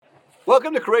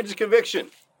Welcome to Courageous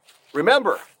Conviction.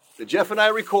 Remember that Jeff and I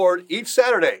record each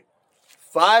Saturday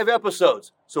 5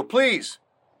 episodes. So please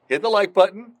hit the like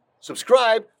button,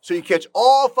 subscribe so you catch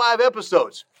all 5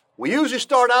 episodes. We usually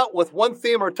start out with one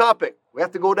theme or topic. We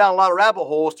have to go down a lot of rabbit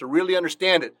holes to really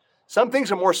understand it. Some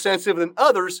things are more sensitive than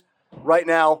others right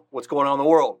now, what's going on in the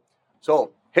world.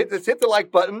 So hit the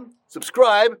like button,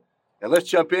 subscribe, and let's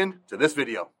jump into this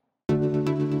video.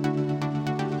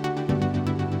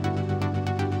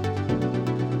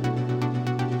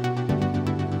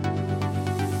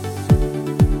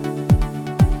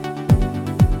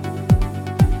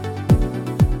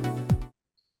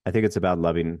 I think it's about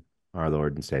loving our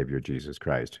Lord and Savior, Jesus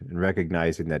Christ, and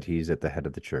recognizing that he's at the head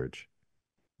of the church.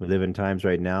 We live in times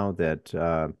right now that,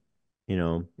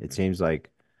 it seems like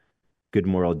good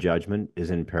moral judgment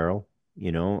is in peril,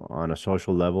 on a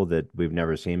social level that we've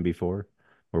never seen before.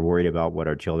 We're worried about what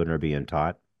our children are being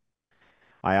taught.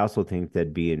 I also think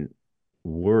that being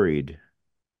worried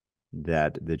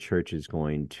that the church is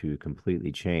going to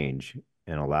completely change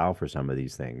and allow for some of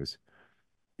these things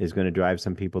is going to drive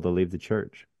some people to leave the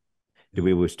church. Do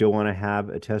we still want to have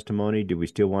a testimony? Do we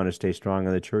still want to stay strong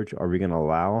in the church? Are we going to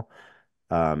allow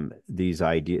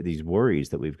these worries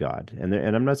that we've got? And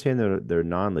I'm not saying they're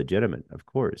non-legitimate. Of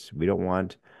course, we don't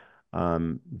want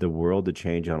the world to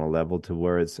change on a level to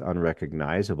where it's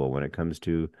unrecognizable when it comes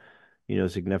to,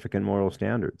 significant moral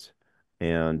standards.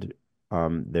 And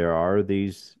there are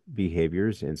these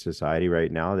behaviors in society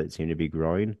right now that seem to be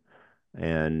growing,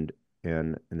 and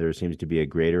there seems to be a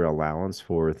greater allowance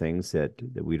for things that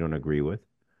we don't agree with.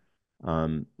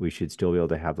 We should still be able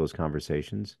to have those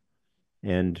conversations.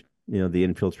 And, the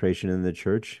infiltration in the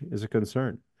church is a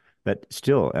concern. But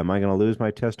still, am I going to lose my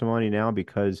testimony now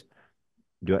because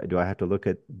do I have to look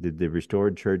at the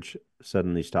restored church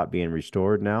suddenly stop being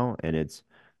restored now, and it's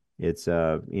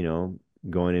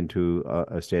going into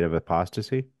a state of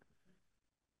apostasy?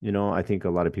 I think a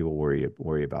lot of people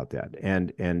worry about that.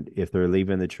 And if they're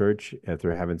leaving the church, if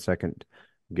they're having second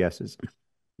guesses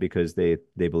because they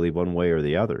believe one way or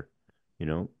the other, We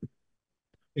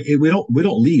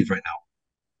don't leave right now.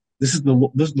 This is the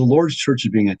Lord's church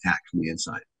is being attacked from the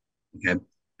inside. Okay.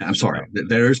 I'm sorry.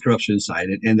 There is corruption inside,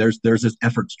 and there's this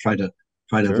effort to try to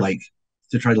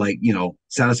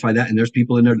satisfy that. And there's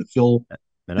people in there that feel.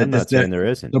 And I'm not saying there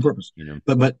isn't no purpose.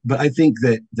 But I think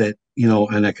that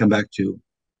and I come back to,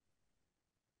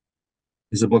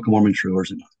 is the Book of Mormon true or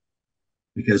is it not?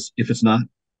 Because if it's not,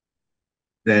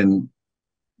 then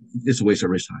it's a waste of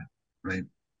everybody's time, right?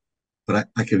 But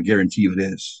I can guarantee you it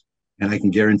is. And I can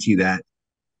guarantee that,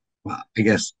 well, I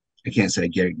guess I can't say I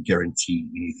guarantee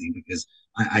anything because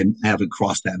I haven't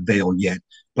crossed that veil yet.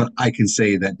 But I can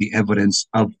say that the evidence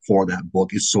for that book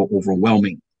is so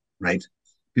overwhelming, right?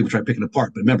 People try to pick it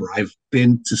apart. But remember, I've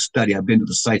been to study. I've been to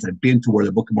the sites. I've been to where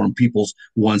the Book of Mormon peoples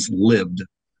once lived.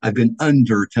 I've been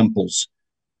under temples,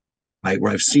 right,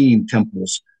 where I've seen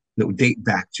temples that would date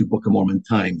back to Book of Mormon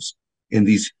times in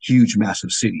these huge,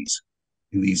 massive cities,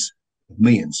 in these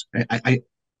millions.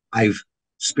 I've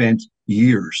spent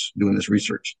years doing this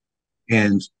research,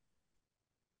 and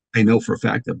I know for a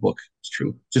fact that book is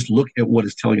true. Just look at what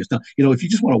it's telling us now. If you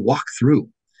just want to walk through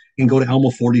and go to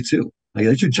Alma 42,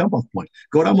 that's your jump off point.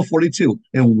 Go to Alma 42,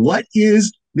 and what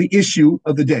is the issue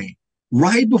of the day?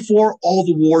 Right before all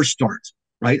the wars start,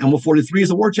 right? Alma 43 is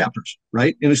the war chapters,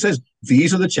 right? And it says,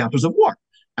 these are the chapters of war.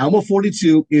 Alma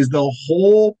 42 is the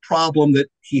whole problem that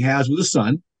he has with his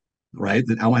son, right?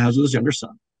 That Alma has with his younger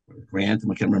son, Grant, I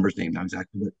can't remember his name now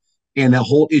exactly. And that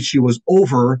whole issue was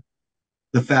over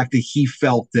the fact that he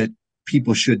felt that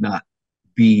people should not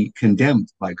be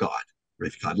condemned by God, or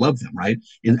if God loved them, right?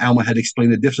 And Alma had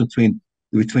explained the difference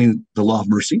between the law of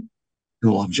mercy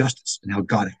and the law of justice, and how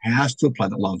God has to apply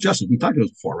the law of justice. We talked about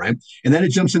this before, right? And then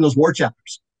it jumps in those war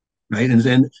chapters, right? And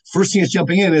then first thing it's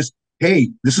jumping in is, hey,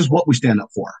 this is what we stand up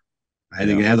for, right? Yeah.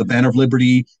 You're going to have the banner of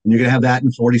liberty, and you're going to have that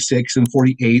in 46 and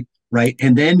 48, right?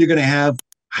 And then you're going to have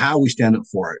how we stand up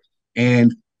for it,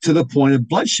 and to the point of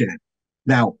bloodshed.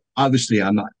 Now, obviously,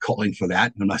 I'm not calling for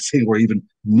that. I'm not saying we're even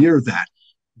near that,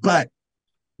 but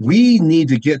we need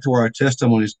to get to where our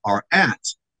testimonies are at,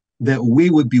 that we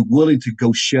would be willing to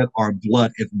go shed our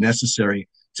blood if necessary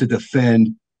to defend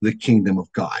the kingdom of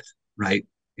God, right?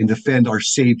 And defend our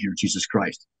Savior, Jesus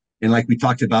Christ. And like we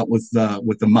talked about with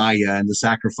the Maya and the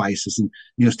sacrifices and,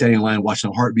 standing in line and watching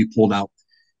a heart be pulled out.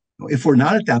 If we're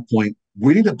not at that point,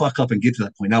 we need to buck up and get to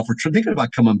that point. Now, if we're thinking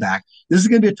about coming back, this is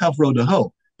going to be a tough road to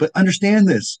hoe. But understand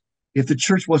this. If the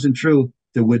church wasn't true,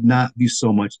 there would not be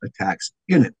so much attacks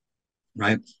in it,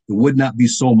 right? There would not be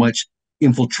so much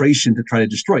infiltration to try to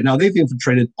destroy it. Now, they've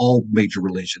infiltrated all major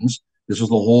religions, This was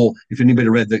the whole, if anybody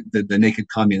read the Naked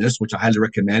Communist, which I highly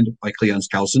recommend by Cleon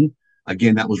Skousen,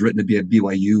 again, that was written to be a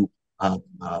BYU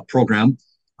program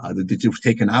that was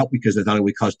taken out because they thought it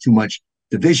would cause too much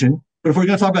division. But if we're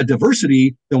going to talk about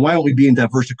diversity, then why aren't we being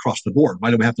diverse across the board? Why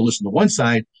do we have to listen to one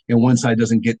side and one side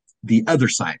doesn't get the other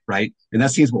side, right? And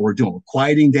that seems what we're doing. We're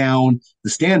quieting down the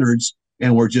standards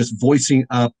and we're just voicing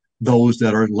up those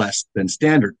that are less than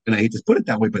standard. And I hate to put it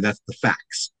that way, but that's the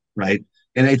facts, right?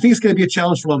 And I think it's going to be a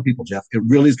challenge for a lot of people, Jeff. It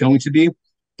really is going to be.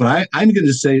 But I'm going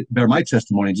to just say, bear my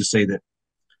testimony and just say that,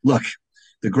 look,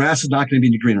 the grass is not going to be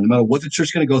any greener. No matter what the church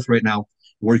is going to go through right now,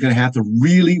 we're going to have to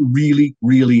really, really,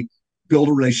 really build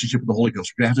a relationship with the Holy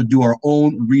Ghost. We're going to have to do our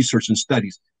own research and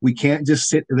studies. We can't just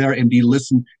sit there and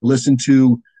listen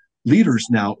to leaders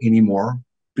now anymore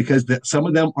because some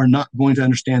of them are not going to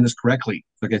understand this correctly.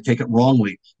 They're going to take it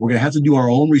wrongly. We're going to have to do our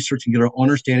own research and get our own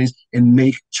understandings and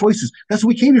make choices. That's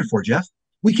what we came here for, Jeff.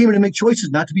 We came here to make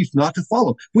choices, not to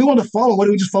follow. If we want to follow, why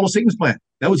don't we just follow Satan's plan?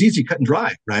 That was easy, cut and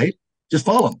dry, right? Just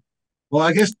follow. Well,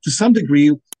 I guess to some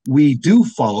degree, we do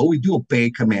follow, we do obey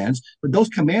commands, but those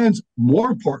commands,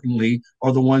 more importantly,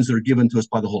 are the ones that are given to us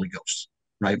by the Holy Ghost,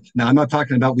 right? Now, I'm not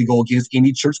talking about we go against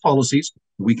any church policies.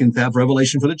 We can have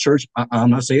revelation for the church. I'm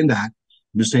not saying that.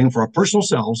 I'm just saying for our personal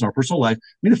selves, our personal life,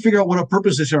 we need to figure out what our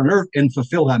purpose is here on earth and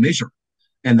fulfill that measure.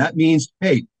 And that means,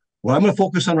 hey, what I'm going to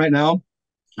focus on right now,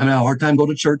 I'm having a hard time going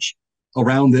to church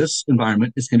around this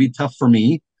environment. It's going to be tough for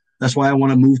me. That's why I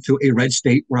want to move to a red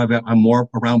state where I'm more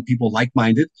around people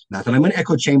like-minded. Not that I'm an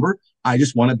echo chamber. I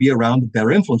just want to be around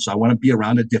better influence. I want to be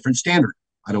around a different standard.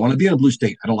 I don't want to be in a blue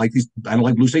state. I don't like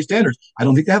blue state standards. I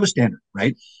don't think they have a standard,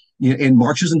 right? And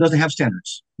Marxism doesn't have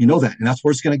standards. You know that. And that's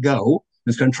where it's going to go.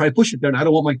 It's going to try to push it there. And I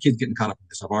don't want my kids getting caught up in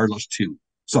this. I've already lost two.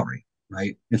 Sorry,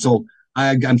 right? And so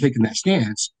I'm taking that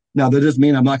stance. Now, that doesn't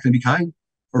mean I'm not going to be kind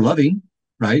or loving,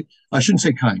 right? I shouldn't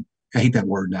say kind. I hate that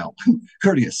word now.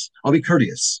 Courteous. I'll be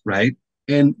courteous, right?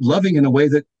 And loving in a way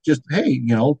that just, hey,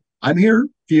 I'm here.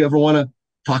 If you ever want to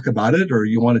talk about it or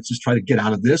you want to just try to get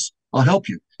out of this, I'll help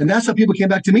you. And that's how people came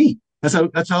back to me.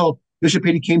 That's how Bishop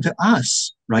Patey came to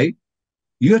us, right?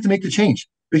 You have to make the change.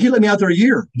 But he let me out there a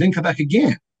year, then come back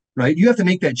again, right? You have to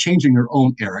make that change in your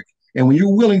own, Eric. And when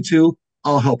you're willing to,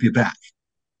 I'll help you back.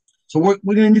 So we're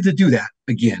going to need to do that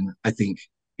again, I think.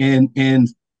 And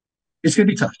it's going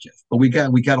to be tough, Jeff, but we got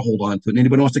to hold on to it.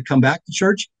 Anybody wants to come back to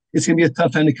church, it's going to be a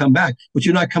tough time to come back, but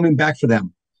you're not coming back for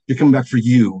them. You're coming back for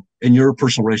you and your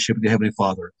personal relationship with the Heavenly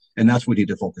Father. And that's what we need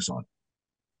to focus on.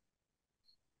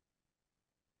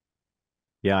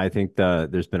 Yeah, I think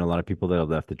there's been a lot of people that have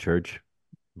left the church,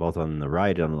 both on the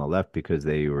right and on the left, because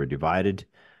they were divided.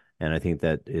 And I think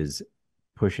that is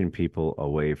pushing people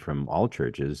away from all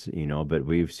churches, but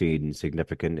we've seen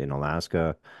significant in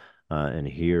Alaska, and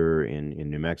here in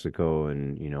New Mexico,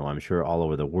 and I'm sure all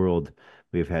over the world,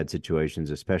 we've had situations,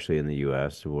 especially in the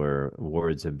U.S., where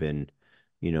wards have been,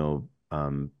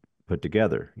 put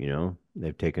together.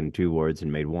 They've taken two wards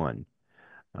and made one,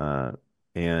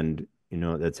 and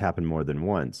that's happened more than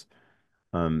once,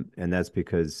 and that's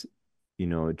because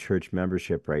church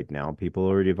membership right now, people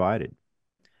are divided.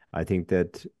 I think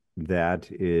that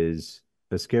is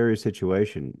a scary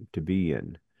situation to be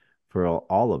in for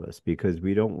all of us, because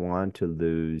we don't want to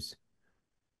lose,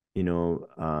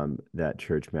 that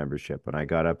church membership. When I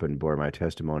got up and bore my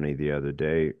testimony the other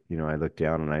day, I looked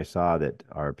down and I saw that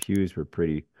our pews were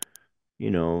pretty,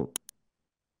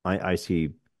 I see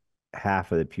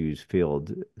half of the pews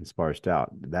filled and sparsed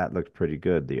out. That looked pretty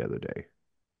good the other day.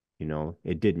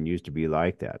 It didn't used to be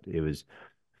like that. It was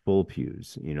full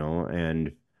pews,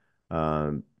 and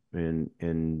um, and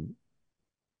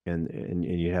and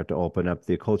you have to open up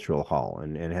the cultural hall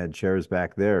and had chairs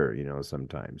back there,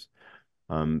 sometimes.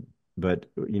 But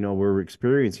we're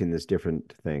experiencing this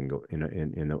different thing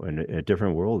in a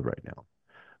different world right now.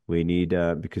 We need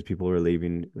because people are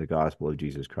leaving the gospel of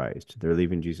Jesus Christ. They're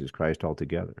leaving Jesus Christ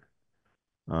altogether.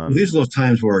 Well, these are those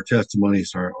times where our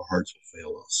testimonies, our hearts will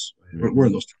fail us. Mhm. We're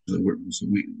in those times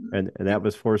And that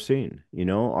was foreseen.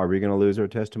 Are we going to lose our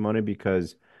testimony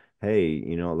because, hey,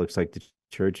 it looks like the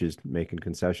church is making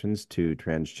concessions to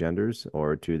transgenders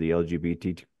or to the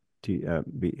the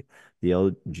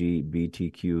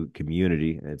LGBTQ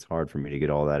community? And it's hard for me to get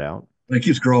all that out. it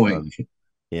keeps growing.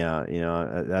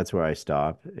 Yeah, that's where I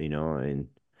stop. And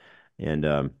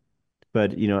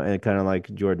but and kind of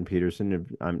like Jordan Peterson,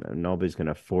 nobody's going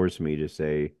to force me to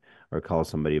say or call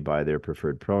somebody by their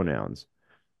preferred pronouns.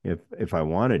 If I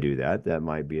want to do that, that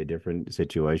might be a different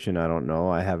situation. I don't know.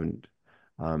 I haven't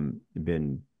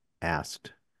been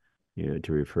asked,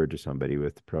 to refer to somebody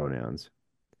with pronouns,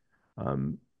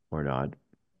 or not.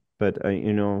 But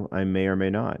I may or may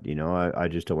not. I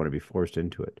just don't want to be forced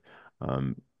into it.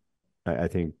 I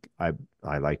think I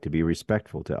like to be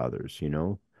respectful to others,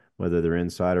 whether they're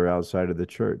inside or outside of the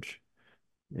church.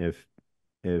 If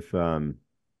if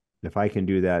if I can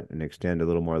do that and extend a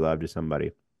little more love to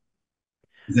somebody,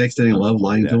 Is that extending love, I'll do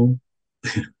lying to that. them?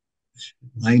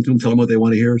 Lying to them, tell them what they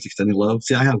want to hear. It's extending love.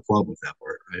 See, I have a problem with that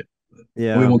part, right? But we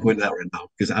Yeah, won't go into that right now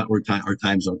because our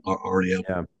times are already up.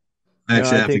 yeah. I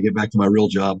actually I have to think get back to my real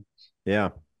job. yeah,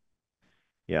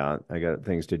 yeah. I got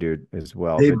things to do as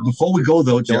well, Dave, but before we go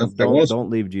though, Jeff, don't I don't want to, don't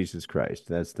leave Jesus Christ.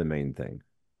 That's the main thing.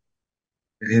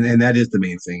 and that is the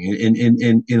main thing,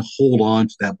 and hold on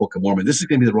to that Book of Mormon. This is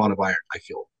going to be the rod of iron. I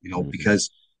feel, Mhm.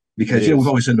 because It we've is.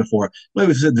 always said before, well,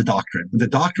 we said the doctrine, but the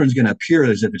doctrine is going to appear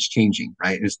as if it's changing,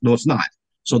 right? No, it's not.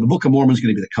 So the Book of Mormon is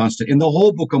going to be the constant, and the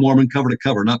whole Book of Mormon, cover to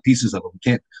cover, not pieces of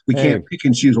it. We can't Hey, pick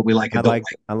and choose what we like I and don't like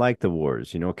like. I like the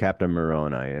wars, Captain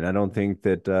Moroni, and I don't think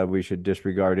that we should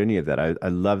disregard any of that. I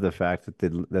love the fact that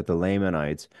the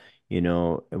Lamanites,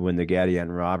 when the Gadian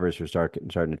robbers were starting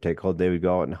to take hold, they would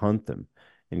go out and hunt them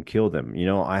and kill them.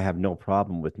 I have no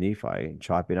problem with Nephi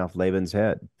chopping off Laban's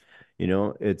head.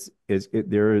 There's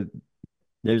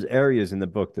areas in the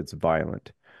book that's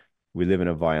violent. We live in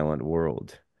a violent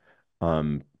world.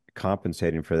 Um,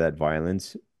 Compensating for that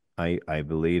violence, I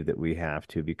believe that we have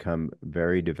to become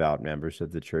very devout members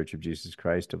of the Church of Jesus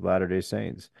Christ of Latter-day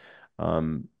Saints. But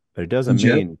it And doesn't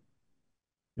Jeff, mean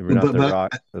we're not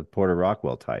but the Porter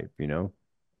Rockwell type.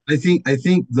 I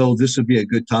think though this would be a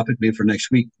good topic maybe for next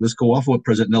week. Let's go off of what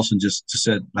President Nelson just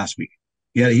said last week.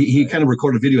 Yeah, he Right. kind of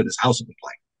recorded a video at his house. It looked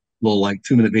like a little like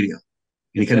 2 minute video,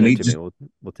 and he kind of Send it made to me.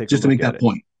 We'll take a just to look make at that it.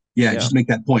 point. Yeah, Yeah. just to make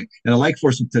that point. And I like for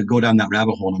us to go down that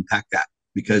rabbit hole and unpack that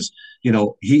because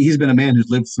he's been a man who's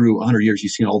lived through 100 years.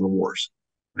 He's seen all the wars,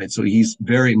 right? So he's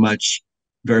very much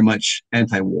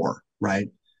anti-war, right?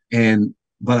 And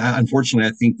but unfortunately,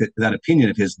 I think that opinion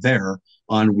of his there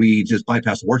on we just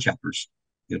bypass the war chapters,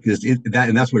 because and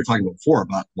that's what we were talking about before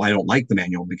about why I don't like the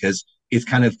manual because it's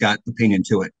kind of got opinion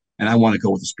to it and I want to go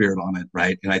with the spirit on it,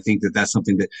 right? And I think that that's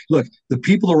something that look, the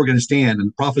people that were going to stand, and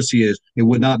the prophecy is it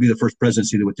would not be the first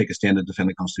presidency that would take a stand to defend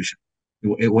the Constitution.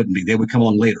 It wouldn't be. They would come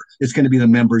along later. It's going to be the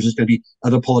members. It's going to be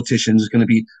other politicians. It's going to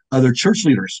be other church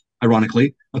leaders,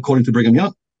 ironically, according to Brigham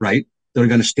Young, right? That are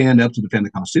going to stand up to defend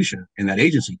the Constitution and that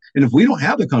agency. And if we don't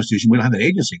have the Constitution, we don't have that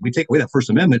agency. We take away that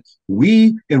First Amendment.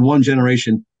 We, in one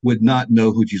generation, would not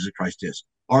know who Jesus Christ is.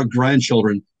 Our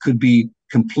grandchildren could be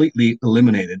completely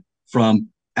eliminated from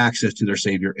access to their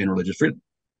Savior and religious freedom.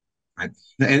 Right?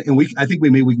 And I think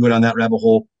we can go down that rabbit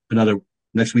hole another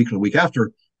next week or the week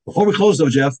after. Before we close, though,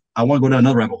 Jeff, I want to go down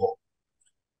another rabbit hole.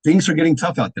 Things are getting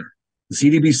tough out there. The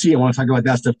CDBC, I want to talk about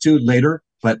that stuff too later,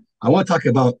 but I want to talk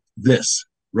about this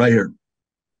right here.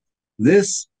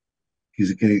 This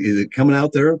is it coming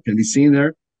out there? Can it be seen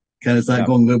there? Kind of it's not Yeah.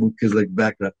 going good because like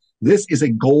back up. This is a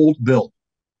gold bill.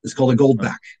 It's called a gold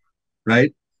back,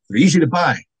 right? They're easy to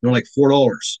buy. They're like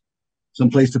 $4.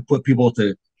 Someplace to put people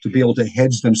to be able to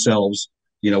hedge themselves,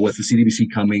 with the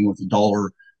CDBC coming, with the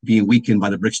dollar being weakened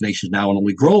by the BRICS nations now and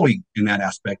only growing in that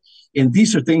aspect. And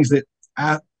these are things that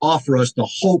offer us the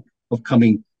hope of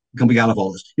coming out of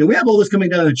all this. We have all this coming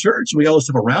down in the church. We have all this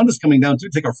stuff around us coming down to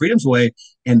take our freedoms away.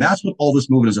 And that's what all this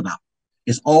movement is about.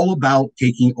 It's all about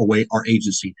taking away our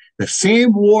agency. The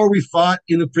same war we fought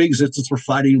in the pre-existence we're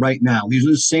fighting right now. These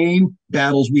are the same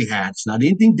battles we had. It's not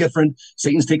anything different.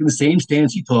 Satan's taking the same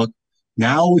stance he took.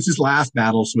 Now it's his last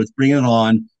battle, so it's bringing it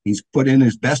on. He's put in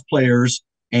his best players,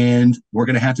 and we're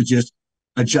going to have to just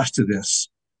adjust to this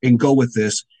and go with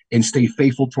this and stay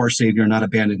faithful to our Savior and not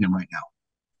abandon him right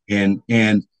now.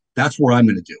 And that's where I'm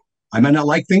going to do. I might not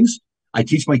like things. I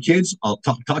teach my kids. I'll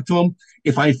talk to them.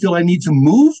 If I feel I need to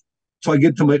move so I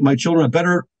get to my children a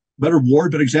better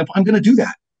ward, better example, I'm going to do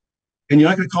that. And you're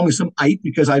not going to call me some ite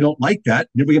because I don't like that.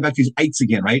 Never get back to these ites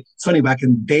again, right? It's funny, back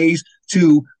in days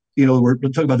too, we're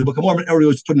talking about the Book of Mormon, everybody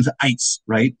was put into ites,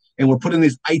 right? And we're putting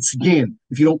these ites again.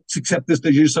 If you don't accept this,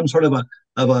 there's some sort of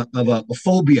a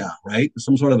phobia, right?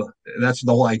 Some sort of that's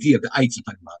the whole idea of the ites I'm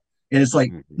talking about. And it's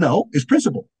like, no, it's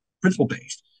principle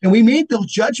based. And we made those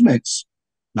judgments,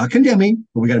 not condemning,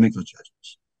 but we got to make those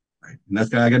judgments, right? And I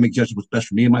got to make judgments what's best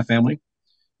for me and my family.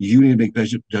 You need to make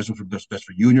judgments for what's best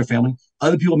for you and your family.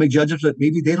 Other people make judgments that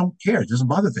maybe they don't care. It doesn't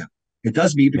bother them. It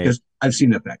does me because I've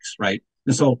seen the effects, right?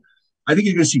 And so I think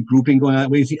you're going to see grouping going on that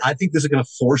way. I think this is going to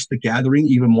force the gathering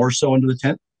even more so into the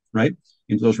tent, right?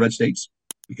 Into those red states,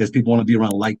 because people want to be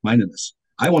around like-mindedness.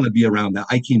 I want to be around that.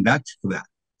 I came back for that.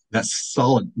 That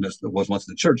solidness that was once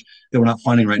in the church that we're not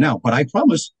finding right now. But I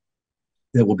promise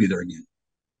that we'll be there again.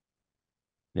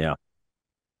 Yeah.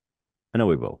 I know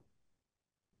we will.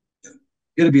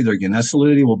 It'll be there again. That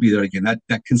solidity will be there again.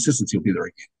 That consistency will be there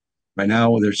again. Right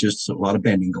now, there's just a lot of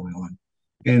bending going on.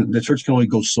 and the church can only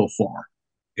go so far,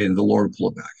 and the Lord will pull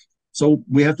it back. So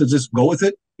we have to just go with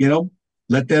it,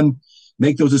 let them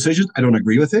make those decisions. I don't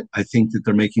agree with it. I think that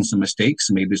they're making some mistakes,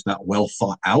 and maybe it's not well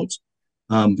thought out.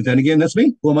 But then again, that's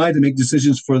me. Who am I to make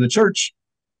decisions for the church?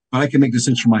 But I can make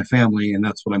decisions for my family, and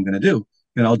that's what I'm going to do.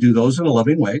 And I'll do those in a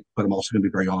loving way, but I'm also going to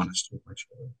be very honest with my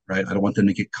children, right? I don't want them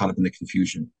to get caught up in the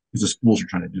confusion because the schools are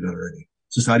trying to do that already.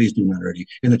 Society is doing that already.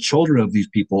 And the children of these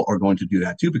people are going to do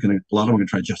that too, because a lot of them are going to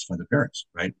try to justify their parents,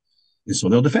 right? And so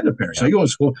they'll defend their parents. Yeah. So you go to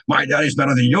school, my daddy's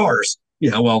better than yours.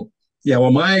 Well,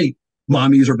 my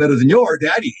mommies are better than your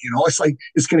daddy. It's like,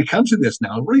 it's going to come to this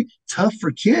now. It's really tough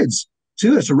for kids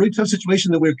too. It's a really tough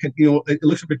situation that it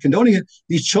looks like we're condoning it.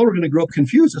 These children are going to grow up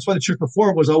confused. That's why the church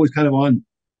before was always kind of on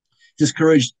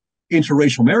discouraged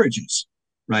interracial marriages,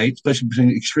 right? Especially between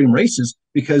extreme races,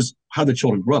 because how the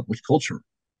children grew up, which culture.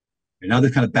 And now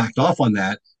they've kind of backed off on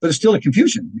that, but it's still a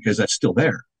confusion because that's still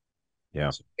there. Yeah.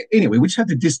 So anyway, we just have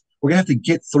to we're going to have to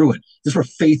get through it. This is where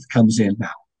faith comes in now.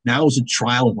 Now is a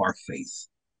trial of our faith,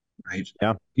 right?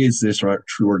 Yeah. Is this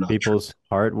true or not? People's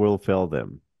heart will fail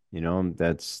them.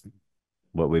 That's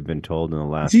what we've been told in the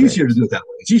last It's easier to do it that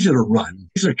way. It's easier to run.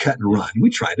 It's easier to cut and run. We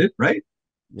tried it, right?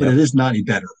 But it is not any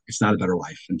better. It's not a better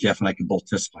life. And Jeff and I can both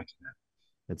testify to that.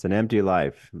 It's an empty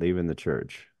life leaving the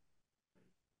church.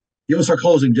 Give us our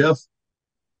closing, Jeff.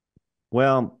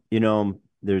 Well,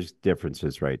 there's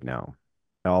differences right now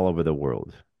all over the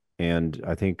world. And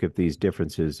I think if these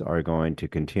differences are going to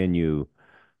continue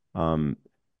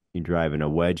driving a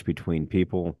wedge between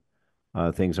people,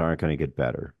 things aren't going to get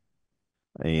better.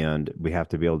 And we have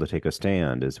to be able to take a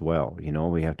stand as well.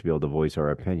 We have to be able to voice our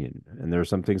opinion. And there are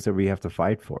some things that we have to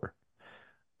fight for.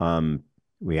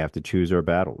 We have to choose our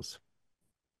battles.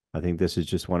 I think this is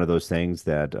just one of those things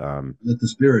that let the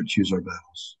Spirit choose our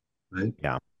battles, right?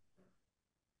 Yeah.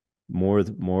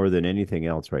 More than anything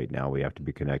else right now, we have to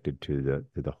be connected to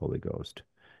the Holy Ghost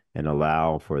and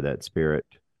allow for that Spirit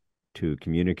to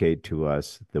communicate to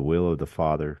us the will of the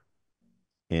Father,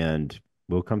 and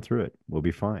we'll come through it. We'll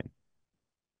be fine.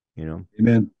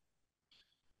 Amen.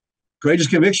 Courageous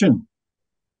Conviction.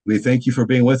 We thank you for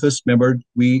being with us. Remember,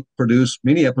 we produce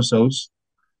many episodes.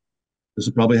 This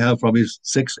will probably have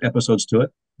 6 episodes to it.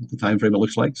 The time frame it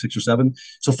looks like 6 or 7.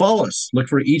 So follow us. Look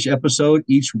for each episode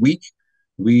each week.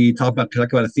 We talk about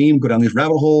a theme, go down these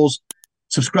rabbit holes,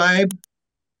 subscribe,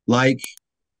 like,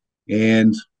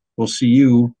 and we'll see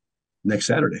you next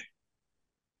Saturday.